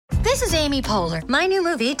This is Amy Poehler. My new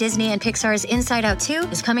movie, Disney and Pixar's Inside Out 2,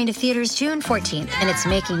 is coming to theaters June 14th, and it's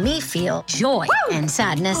making me feel joy and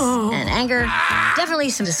sadness and anger, definitely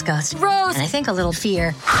some disgust, and I think a little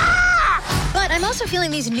fear. But I'm also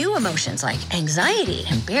feeling these new emotions like anxiety,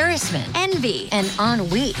 embarrassment, envy, and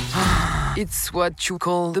ennui. It's what you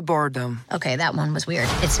call the boredom. Okay, that one was weird.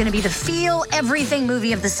 It's going to be the feel everything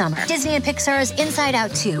movie of the summer. Disney and Pixar's Inside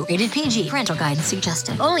Out 2, rated PG. Parental guidance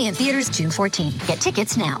suggested. Only in theaters June 14th. Get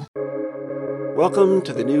tickets now. Welcome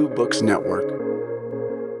to the New Books Network.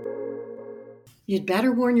 You'd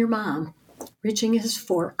better warn your mom. Reaching his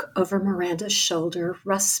fork over Miranda's shoulder,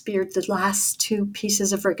 Russ speared the last two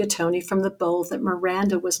pieces of rigatoni from the bowl that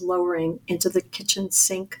Miranda was lowering into the kitchen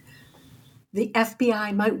sink. The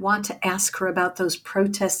FBI might want to ask her about those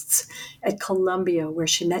protests at Columbia where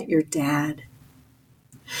she met your dad.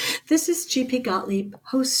 This is G.P. Gottlieb,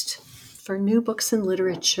 host for New Books and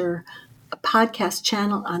Literature, a podcast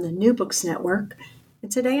channel on the New Books Network.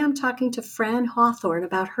 And today I'm talking to Fran Hawthorne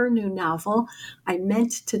about her new novel, I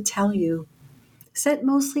Meant to Tell You. Set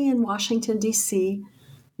mostly in Washington, D.C.,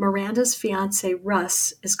 Miranda's fiancé,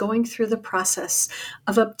 Russ, is going through the process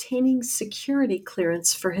of obtaining security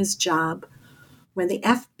clearance for his job when the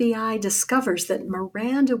FBI discovers that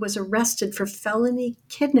Miranda was arrested for felony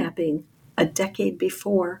kidnapping a decade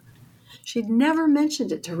before. She'd never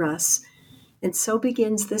mentioned it to Russ, and so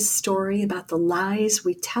begins this story about the lies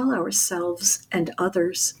we tell ourselves and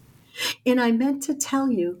others. In I Meant to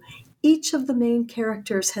Tell You, each of the main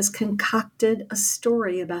characters has concocted a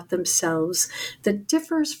story about themselves that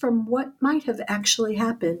differs from what might have actually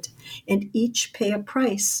happened, and each pay a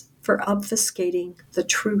price for obfuscating the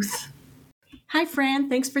truth. Hi, Fran.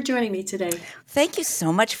 Thanks for joining me today. Thank you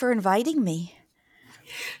so much for inviting me.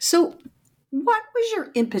 So, what was your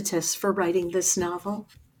impetus for writing this novel?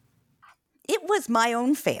 It was my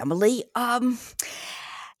own family. Every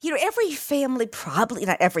family, probably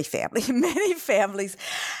not every family, many families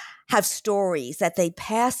have stories that they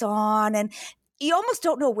pass on, and you almost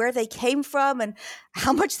don't know where they came from and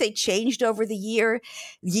how much they changed over the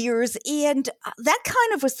years. And that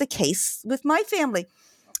kind of was the case with my family.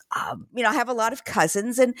 I have a lot of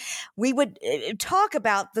cousins, and we would talk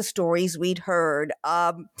about the stories we'd heard.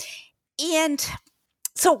 And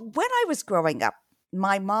so when I was growing up,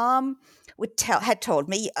 my mom had told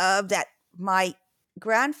me that my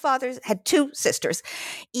grandfather had two sisters,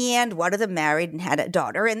 and one of them married and had a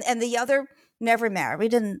daughter, and the other never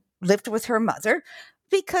married and lived with her mother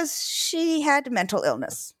because she had mental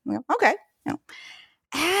illness. Okay.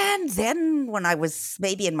 And then when I was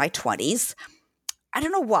maybe in my 20s, I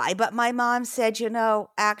don't know why, but my mom said,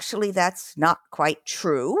 actually, that's not quite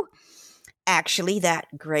true. Actually, that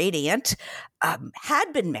great aunt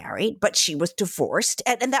had been married, but she was divorced.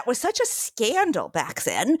 And that was such a scandal back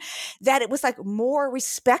then that it was like more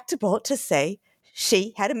respectable to say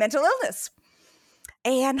she had a mental illness.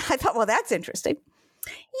 And I thought, well, that's interesting.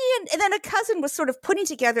 And then a cousin was sort of putting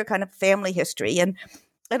together kind of family history. And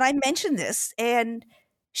I mentioned this, and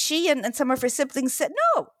she and some of her siblings said,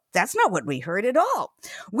 no, that's not what we heard at all.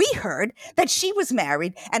 We heard that she was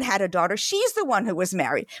married and had a daughter. She's the one who was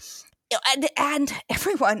married. And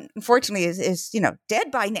everyone, unfortunately, is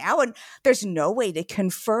dead by now, and there's no way to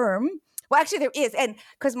confirm. Well, actually, there is, and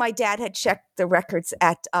because my dad had checked the records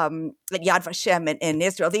at Yad Vashem in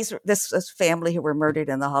Israel. This was family who were murdered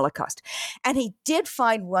in the Holocaust, and he did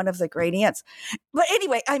find one of the great aunts. But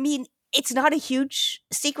anyway, I mean, it's not a huge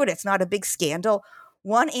secret. It's not a big scandal.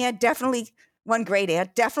 One great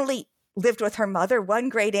aunt definitely lived with her mother. One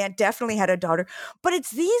great aunt definitely had a daughter. But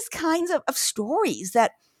it's these kinds of stories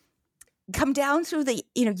that come down through the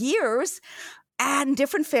years, and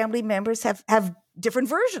different family members have different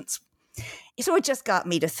versions. So it just got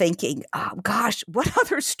me to thinking, oh gosh, what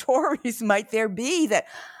other stories might there be that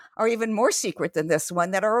are even more secret than this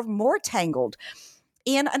one, that are more tangled?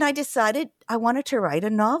 And I decided I wanted to write a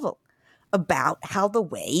novel about how the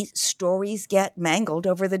way stories get mangled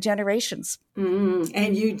over the generations.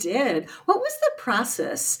 And you did. What was the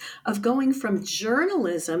process of going from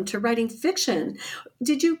journalism to writing fiction?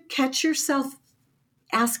 Did you catch yourself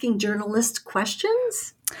asking journalists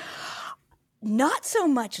questions? Not so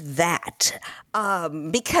much that,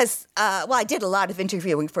 because I did a lot of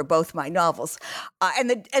interviewing for both my novels,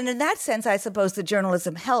 and in that sense, I suppose the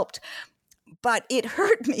journalism helped, but it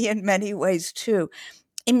hurt me in many ways too.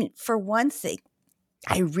 I mean, for one thing,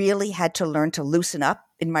 I really had to learn to loosen up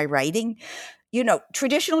in my writing.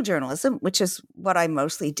 Traditional journalism, which is what I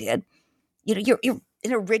mostly did, you're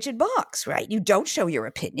in a rigid box, right? You don't show your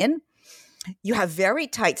opinion. You have very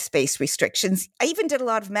tight space restrictions. I even did a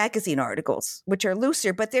lot of magazine articles, which are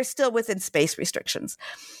looser, but they're still within space restrictions.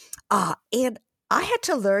 And I had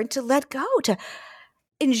to learn to let go, to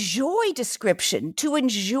enjoy description, to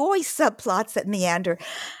enjoy subplots that meander.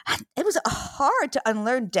 It was hard to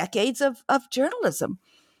unlearn decades of journalism.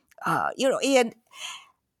 And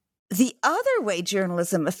the other way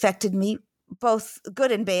journalism affected me, both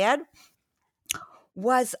good and bad,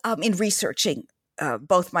 was in researching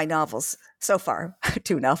both my novels so far,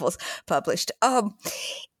 2 novels published. The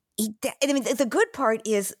good part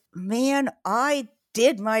is, man, I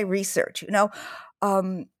did my research.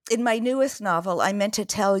 In my newest novel, I Meant to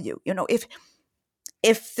Tell You,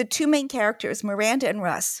 if the 2 main characters, Miranda and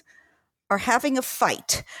Russ, are having a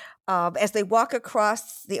fight as they walk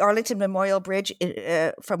across the Arlington Memorial Bridge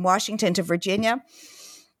from Washington to Virginia,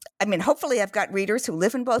 hopefully I've got readers who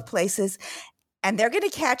live in both places, and they're going to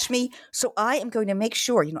catch me. So I am going to make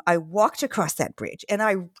sure, I walked across that bridge and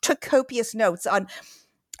I took copious notes on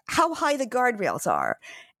how high the guardrails are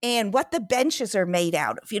and what the benches are made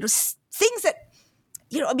out of, things that,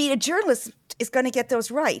 a journalist is going to get those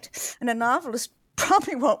right. And a novelist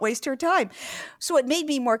probably won't waste her time. So it made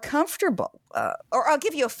me more comfortable. Or I'll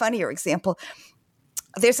give you a funnier example.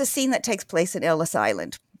 There's a scene that takes place in Ellis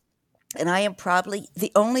Island. And I am probably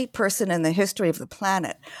the only person in the history of the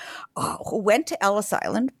planet who went to Ellis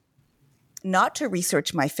Island, not to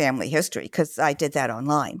research my family history, because I did that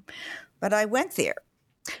online, but I went there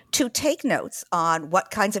to take notes on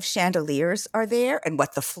what kinds of chandeliers are there and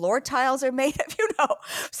what the floor tiles are made of,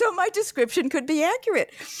 so my description could be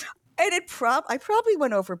accurate. And I probably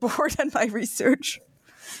went overboard on my research.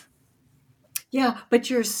 Yeah, but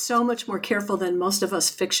you're so much more careful than most of us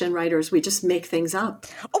fiction writers. We just make things up.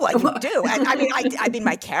 Oh, I do.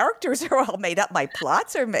 My characters are all made up. My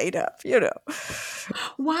plots are made up,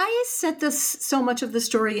 Why is set so much of the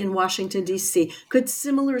story in Washington, D.C.? Could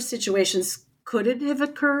similar situations, could it have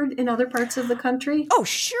occurred in other parts of the country? Oh,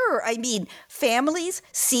 sure. Families,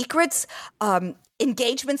 secrets,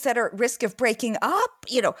 engagements that are at risk of breaking up,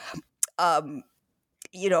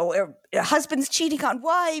 husbands cheating on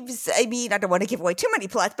wives. I don't want to give away too many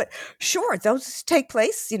plots, but sure, those take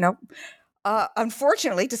place,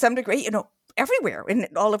 unfortunately, to some degree, everywhere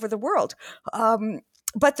all over the world.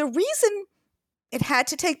 But the reason it had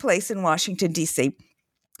to take place in Washington, D.C.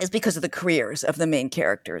 is because of the careers of the main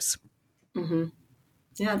characters. Mm-hmm.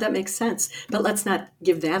 Yeah, that makes sense. But let's not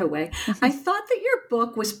give that away. I thought that your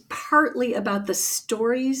book was partly about the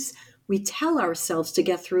stories we tell ourselves to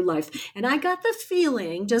get through life. And I got the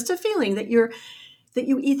feeling, just a feeling, that you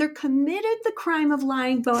either committed the crime of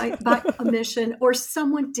lying by omission or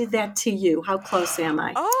someone did that to you. How close am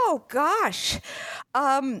I? Oh, gosh.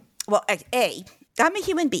 I'm a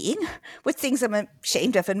human being with things I'm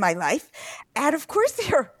ashamed of in my life. And of course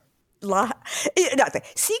there are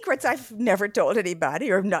secrets I've never told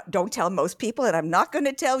anybody or don't tell most people, and I'm not going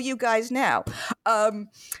to tell you guys now.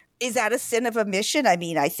 Is that a sin of omission?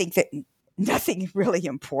 I think that nothing really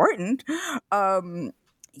important, but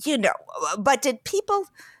did people,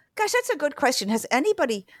 gosh, that's a good question. Has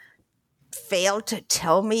anybody failed to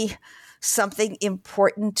tell me something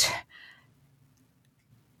important?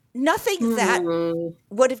 Nothing that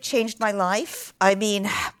would have changed my life. I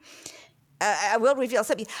will reveal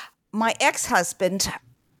something. My ex-husband,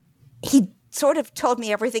 he sort of told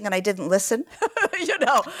me everything and I didn't listen, so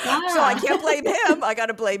I can't blame him. I got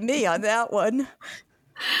to blame me on that one.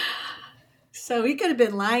 So he could have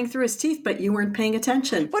been lying through his teeth, but you weren't paying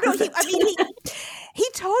attention. Well, no, he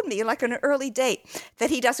told me, like on an early date, that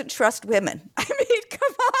he doesn't trust women. Come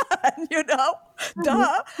on,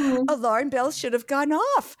 duh. Alarm bells should have gone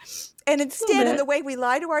off. And instead, in the way we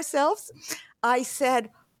lie to ourselves, I said,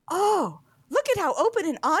 oh, look at how open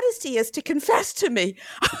and honest he is to confess to me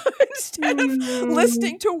instead of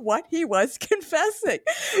listening to what he was confessing.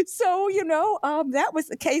 So, that was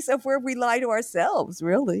the case of where we lie to ourselves,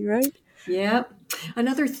 really, right? Yeah.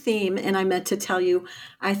 Another theme, and I meant to tell you,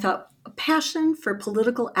 I thought a passion for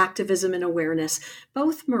political activism and awareness.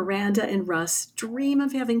 Both Miranda and Russ dream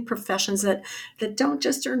of having professions that don't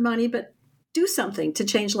just earn money, but do something to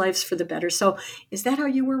change lives for the better. So is that how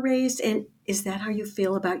you were raised? And is that how you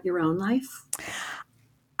feel about your own life?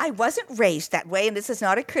 I wasn't raised that way, and this is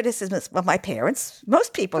not a criticism of my parents.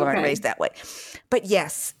 Most people aren't raised that way. But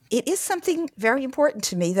yes, it is something very important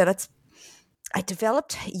to me that I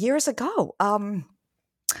developed years ago. I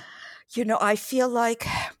feel like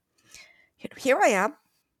here I am.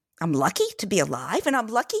 I'm lucky to be alive, and I'm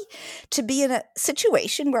lucky to be in a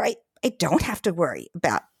situation where I don't have to worry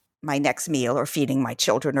about my next meal or feeding my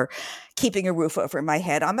children or keeping a roof over my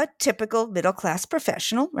head. I'm a typical middle-class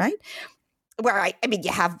professional, right? Where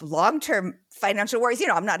you have long-term financial worries.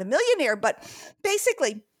 I'm not a millionaire, but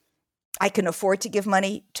basically I can afford to give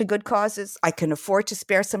money to good causes. I can afford to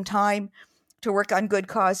spare some time to work on good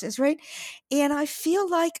causes, right? And I feel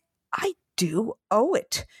like I do owe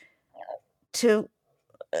it to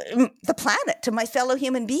the planet, to my fellow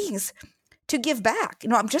human beings, to give back.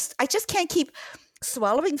 I just can't keep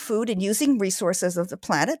swallowing food and using resources of the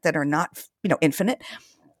planet that are not, infinite.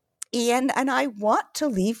 And I want to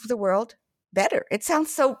leave the world better. It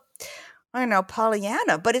sounds so, I don't know,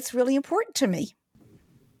 Pollyanna, but it's really important to me.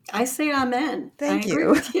 I say amen. Thank you. I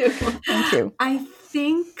agree with you. Thank you. I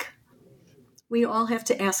think we all have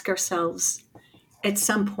to ask ourselves at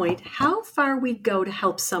some point how far we'd go to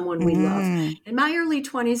help someone we love. In my early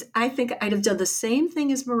 20s, I think I'd have done the same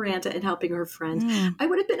thing as Miranda in helping her friend. I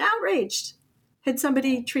would have been outraged had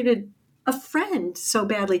somebody treated a friend so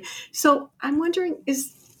badly. So I'm wondering,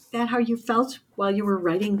 is that how you felt while you were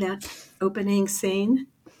writing that opening scene?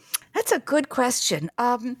 That's a good question.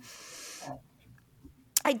 I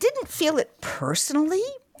didn't feel it personally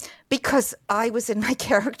because I was in my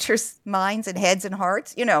characters' minds and heads and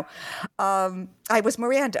hearts. I was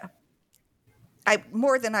Miranda.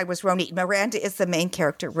 More than I was Ronit. Miranda is the main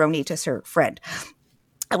character. Ronit is her friend.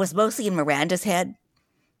 I was mostly in Miranda's head,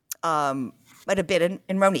 but a bit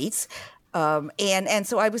in Ronit's. And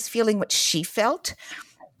so I was feeling what she felt.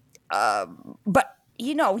 But,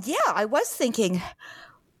 I was thinking,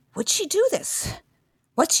 would she do this?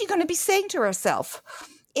 What's she going to be saying to herself?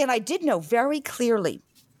 And I did know very clearly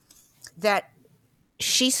that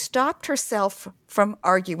she stopped herself from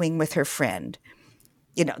arguing with her friend.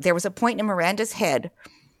 There was a point in Miranda's head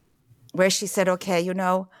where she said, okay,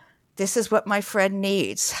 this is what my friend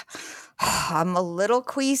needs. I'm a little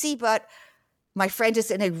queasy, but my friend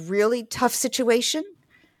is in a really tough situation.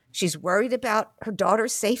 She's worried about her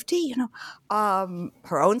daughter's safety,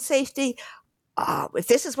 her own safety. If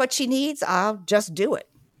this is what she needs, I'll just do it.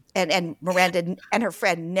 And Miranda and her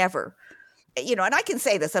friend never, and I can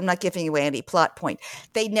say this, I'm not giving away any plot point.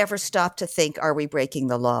 They never stopped to think, are we breaking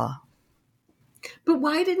the law? But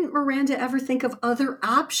why didn't Miranda ever think of other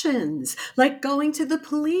options, like going to the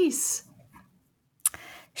police?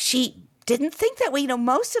 She didn't think that way.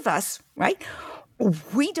 Most of us, right?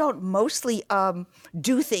 We don't mostly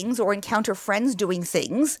do things or encounter friends doing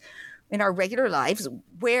things in our regular lives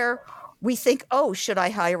where we think, oh, should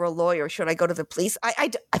I hire a lawyer? Should I go to the police?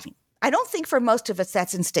 I don't think for most of us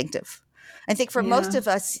that's instinctive. I think for most of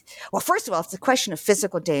us, well, first of all, it's a question of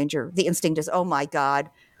physical danger. The instinct is, oh my God,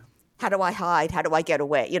 how do I hide? How do I get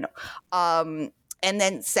away? And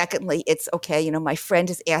then secondly, it's okay, my friend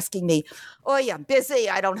is asking me, oh yeah, I'm busy.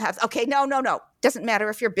 I don't have, okay, no. Doesn't matter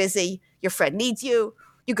if you're busy. Your friend needs you.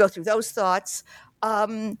 You go through those thoughts.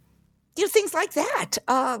 Things like that.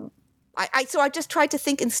 So I just tried to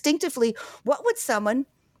think instinctively, what would someone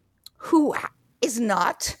who is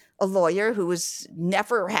not a lawyer, who has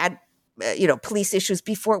never had, police issues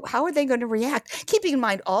before, how are they going to react? Keeping in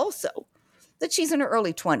mind also that she's in her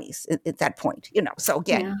early 20s at that point, So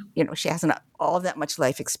again, she hasn't all that much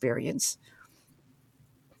life experience.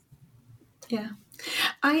 Yeah.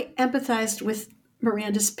 I empathized with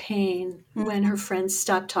Miranda's pain when her friends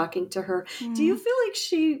stopped talking to her. Do you feel like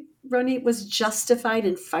Ronit was justified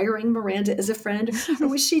in firing Miranda as a friend, or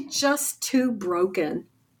was she just too broken?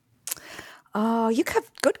 Oh, you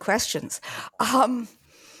have good questions.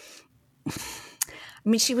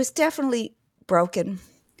 She was definitely broken.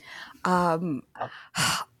 Are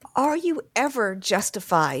you ever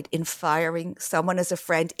justified in firing someone as a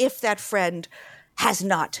friend if that friend has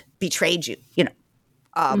not betrayed you?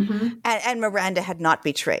 And Miranda had not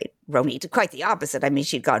betrayed Ronit. Quite the opposite.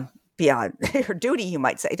 She'd gone beyond her duty, you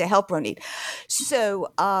might say, to help Ronit.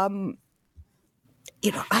 So, I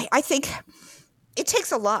think it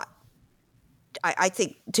takes a lot. I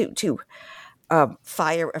think to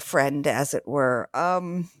fire a friend, as it were,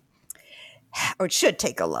 or it should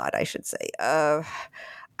take a lot, I should say.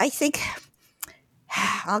 I think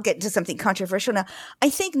I'll get into something controversial now. I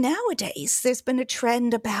think nowadays there's been a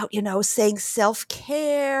trend about, saying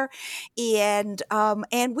self-care, and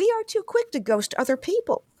we are too quick to ghost other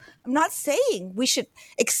people. I'm not saying we should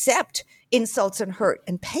accept insults and hurt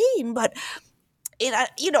and pain, but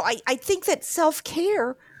I think that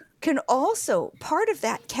self-care can also, part of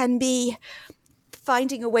that can be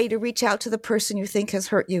finding a way to reach out to the person you think has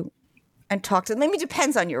hurt you and talk to them. Maybe it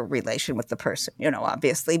depends on your relation with the person,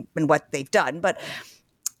 obviously, and what they've done. But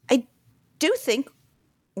I do think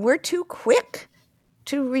we're too quick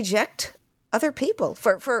to reject other people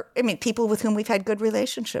for people with whom we've had good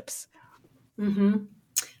relationships. Mm-hmm.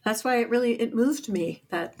 That's why it moved me,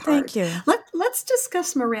 that part. Thank you. Let's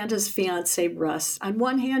discuss Miranda's fiance, Russ. On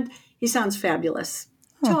one hand, he sounds fabulous.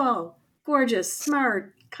 Tall, gorgeous,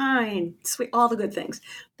 smart, kind, sweet, all the good things.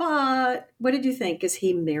 But what did you think? Is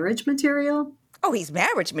he marriage material? Oh, he's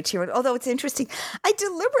marriage material. Although it's interesting, I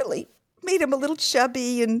deliberately made him a little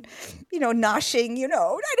chubby and, noshing.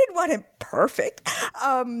 I didn't want him perfect.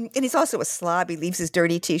 And he's also a slob. He leaves his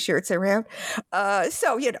dirty T-shirts around.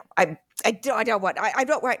 So, I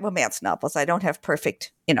don't write romance novels. I don't have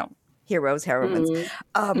perfect, heroes, heroines.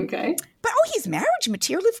 Okay. But, he's marriage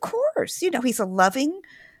material, of course. He's a loving,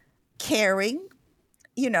 caring,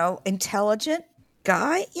 intelligent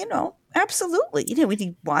guy, absolutely.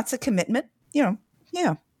 He wants a commitment, yeah.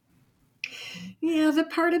 Yeah, the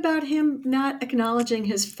part about him not acknowledging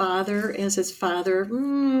his father as his father,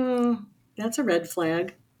 that's a red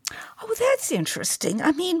flag. Oh, that's interesting.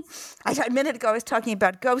 I mean, a minute ago I was talking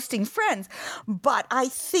about ghosting friends, but I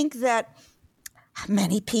think that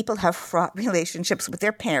many people have fraught relationships with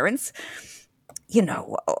their parents,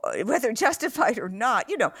 whether justified or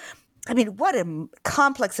not, I mean, what a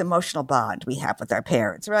complex emotional bond we have with our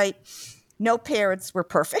parents, right? No parents were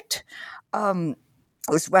perfect.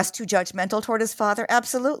 Was Russ too judgmental toward his father?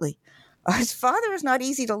 Absolutely. His father is not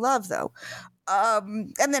easy to love, though.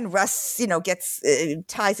 And then Russ,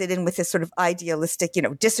 ties it in with his sort of idealistic,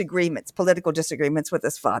 political disagreements with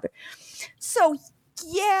his father. So,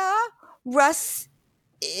 yeah, Russ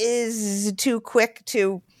is too quick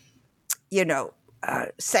to,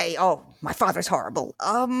 say, oh, my father's horrible.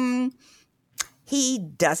 He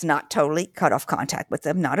does not totally cut off contact with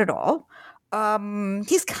them, not at all.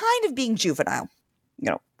 He's kind of being juvenile,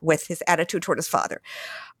 with his attitude toward his father.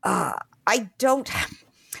 So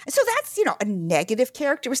that's, a negative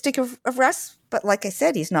characteristic of Russ. But like I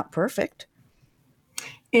said, he's not perfect.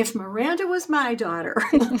 If Miranda was my daughter,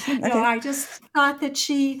 I just thought that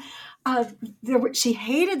she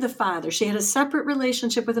hated the father. She had a separate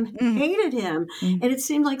relationship with him, hated him. And it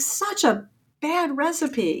seemed like such a bad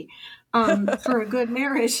recipe for a good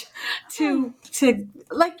marriage to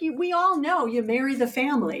we all know, you marry the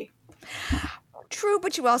family. True,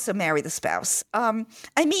 but you also marry the spouse.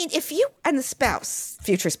 If you and the spouse,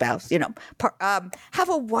 future spouse, have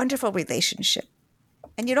a wonderful relationship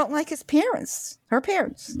and you don't like her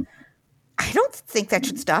parents, I don't think that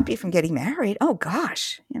should stop you from getting married. Oh,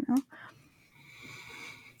 gosh,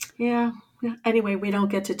 Yeah. Anyway, we don't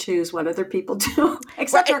get to choose what other people do,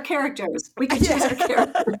 except our characters. We can choose our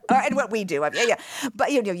characters. And what we do. Yeah.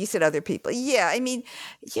 But, you said other people. Yeah,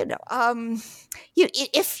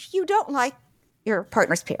 if you don't like your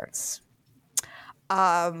partner's parents,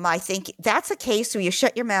 I think that's a case where you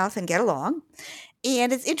shut your mouth and get along.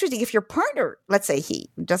 And it's interesting, if your partner, let's say he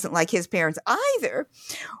doesn't like his parents either,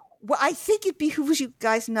 well, I think it behooves you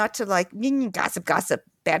guys not to gossip,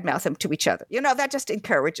 badmouth them to each other. That just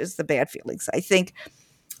encourages the bad feelings. I think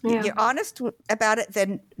if you're honest about it,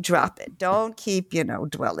 then drop it. Don't keep,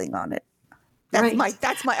 dwelling on it.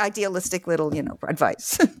 That's my idealistic little,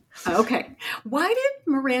 advice. Okay. Why did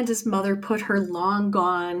Miranda's mother put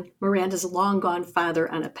Miranda's long gone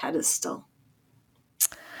father on a pedestal?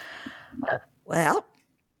 Well,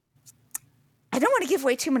 I don't want to give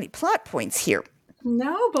away too many plot points here.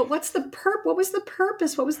 No, but what was the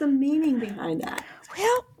purpose? What was the meaning behind that?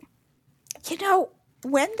 Well,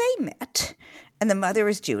 when they met, and the mother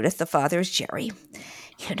is Judith, the father is Jerry,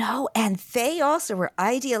 and they also were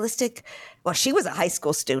idealistic. Well, she was a high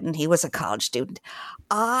school student. He was a college student.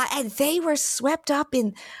 And they were swept up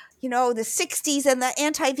in, the 60s and the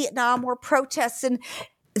anti-Vietnam War protests and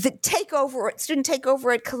the student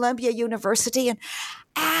takeover at Columbia University.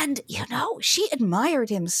 And she admired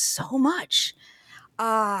him so much.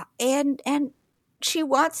 And she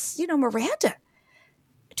wants, Miranda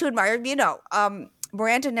to admire him.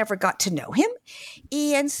 Miranda never got to know him.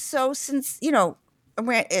 And so since,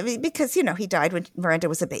 because, he died when Miranda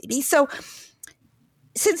was a baby. So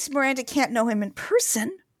since Miranda can't know him in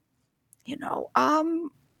person,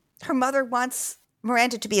 her mother wants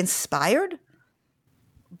Miranda to be inspired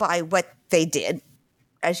by what they did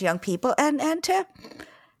as young people and to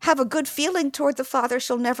have a good feeling toward the father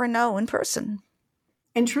she'll never know in person.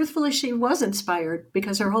 And truthfully, she was inspired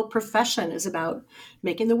because her whole profession is about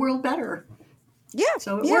making the world better. Yeah.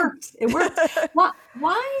 So it worked. It worked.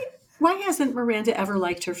 Why hasn't Miranda ever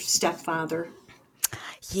liked her stepfather?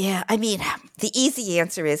 Yeah, the easy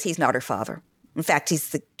answer is he's not her father. In fact, he's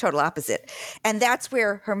the total opposite. And that's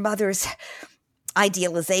where her mother's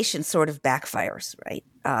idealization sort of backfires, right?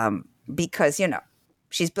 Because,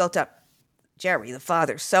 she's built up Jerry, the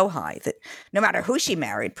father, so high that no matter who she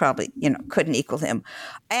married, probably, couldn't equal him.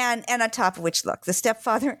 And on top of which, look, the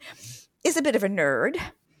stepfather is a bit of a nerd,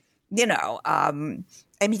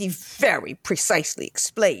 I mean, he very precisely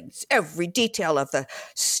explains every detail of the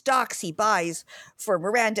stocks he buys for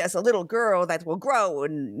Miranda as a little girl that will grow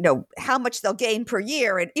and, how much they'll gain per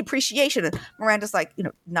year and appreciation. And Miranda's like,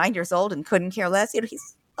 9 years old and couldn't care less.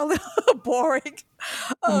 He's a little boring,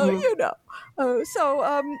 So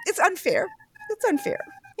it's unfair. It's unfair.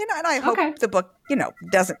 And I hope the book,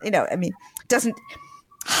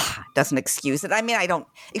 doesn't excuse it. I mean, I don't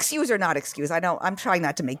excuse or not excuse. I'm trying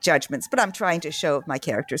not to make judgments, but I'm trying to show my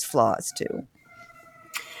characters' flaws too.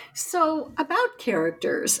 So about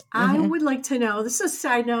characters, I would like to know, this is a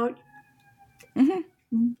side note.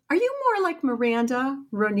 Are you more like Miranda,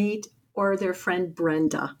 Ronit, or their friend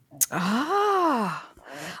Brenda?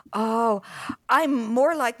 I'm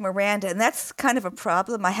more like Miranda, and that's kind of a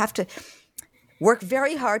problem. I have to work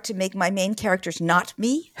very hard to make my main characters not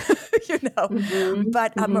me,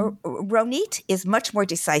 But Ronit is much more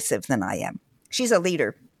decisive than I am. She's a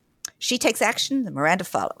leader. She takes action, and Miranda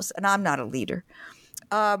follows, and I'm not a leader.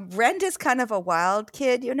 Brenda's kind of a wild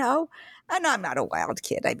kid, and I'm not a wild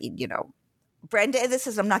kid. I mean, Brenda,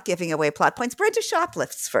 I'm not giving away plot points. Brenda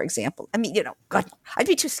shoplifts, for example. I mean, God, I'd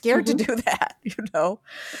be too scared to do that, Yeah.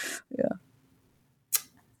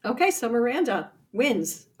 Okay, so Miranda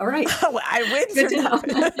wins. All right. I win. Good to know.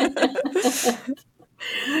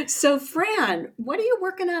 So, Fran, what are you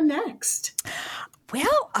working on next?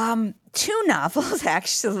 Well, 2 novels,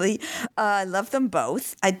 actually. I love them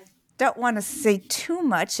both. I don't want to say too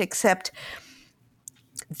much, except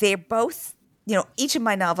they're both, each of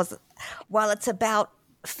my novels, while it's about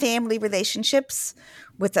family relationships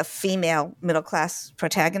with a female middle-class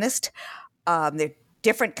protagonist, they're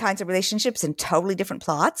different kinds of relationships and totally different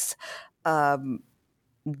plots.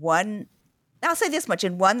 One, I'll say this much.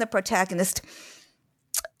 In one, the protagonist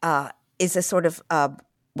is a sort of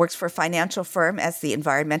works for a financial firm as the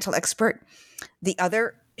environmental expert. The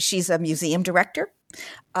other, she's a museum director.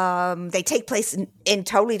 They take place in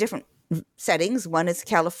totally different settings. One is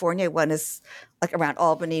California. One is like around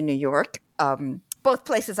Albany, New York. Both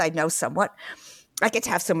places I know somewhat. I get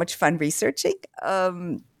to have so much fun researching.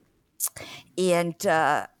 They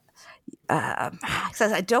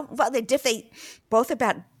both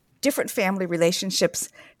about different family relationships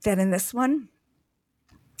than in this one.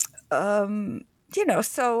 Anyway,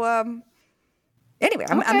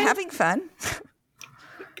 I'm having fun.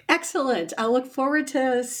 Excellent. I'll look forward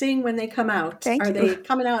to seeing when they come out. Thank you. Are they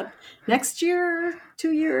coming out next year,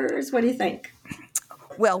 2 years? What do you think?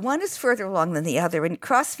 Well, one is further along than the other. And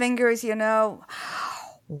cross fingers,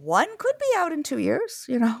 one could be out in 2 years.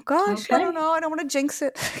 Gosh, Okay. I don't know. I don't want to jinx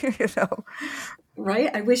it.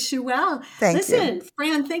 Right. I wish you well. Thank you.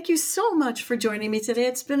 Fran, thank you so much for joining me today.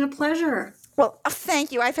 It's been a pleasure. Well,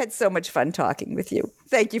 thank you. I've had so much fun talking with you.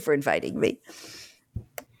 Thank you for inviting me.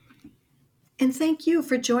 And thank you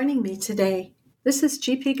for joining me today. This is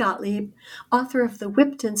G.P. Gottlieb, author of the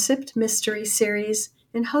Whipped and Sipped Mystery Series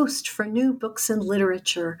and host for New Books and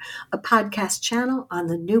Literature, a podcast channel on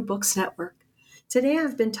the New Books Network. Today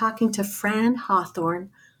I've been talking to Fran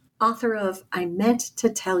Hawthorne, author of I Meant to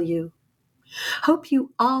Tell You. Hope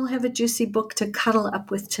you all have a juicy book to cuddle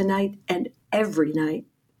up with tonight and every night.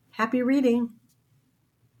 Happy reading.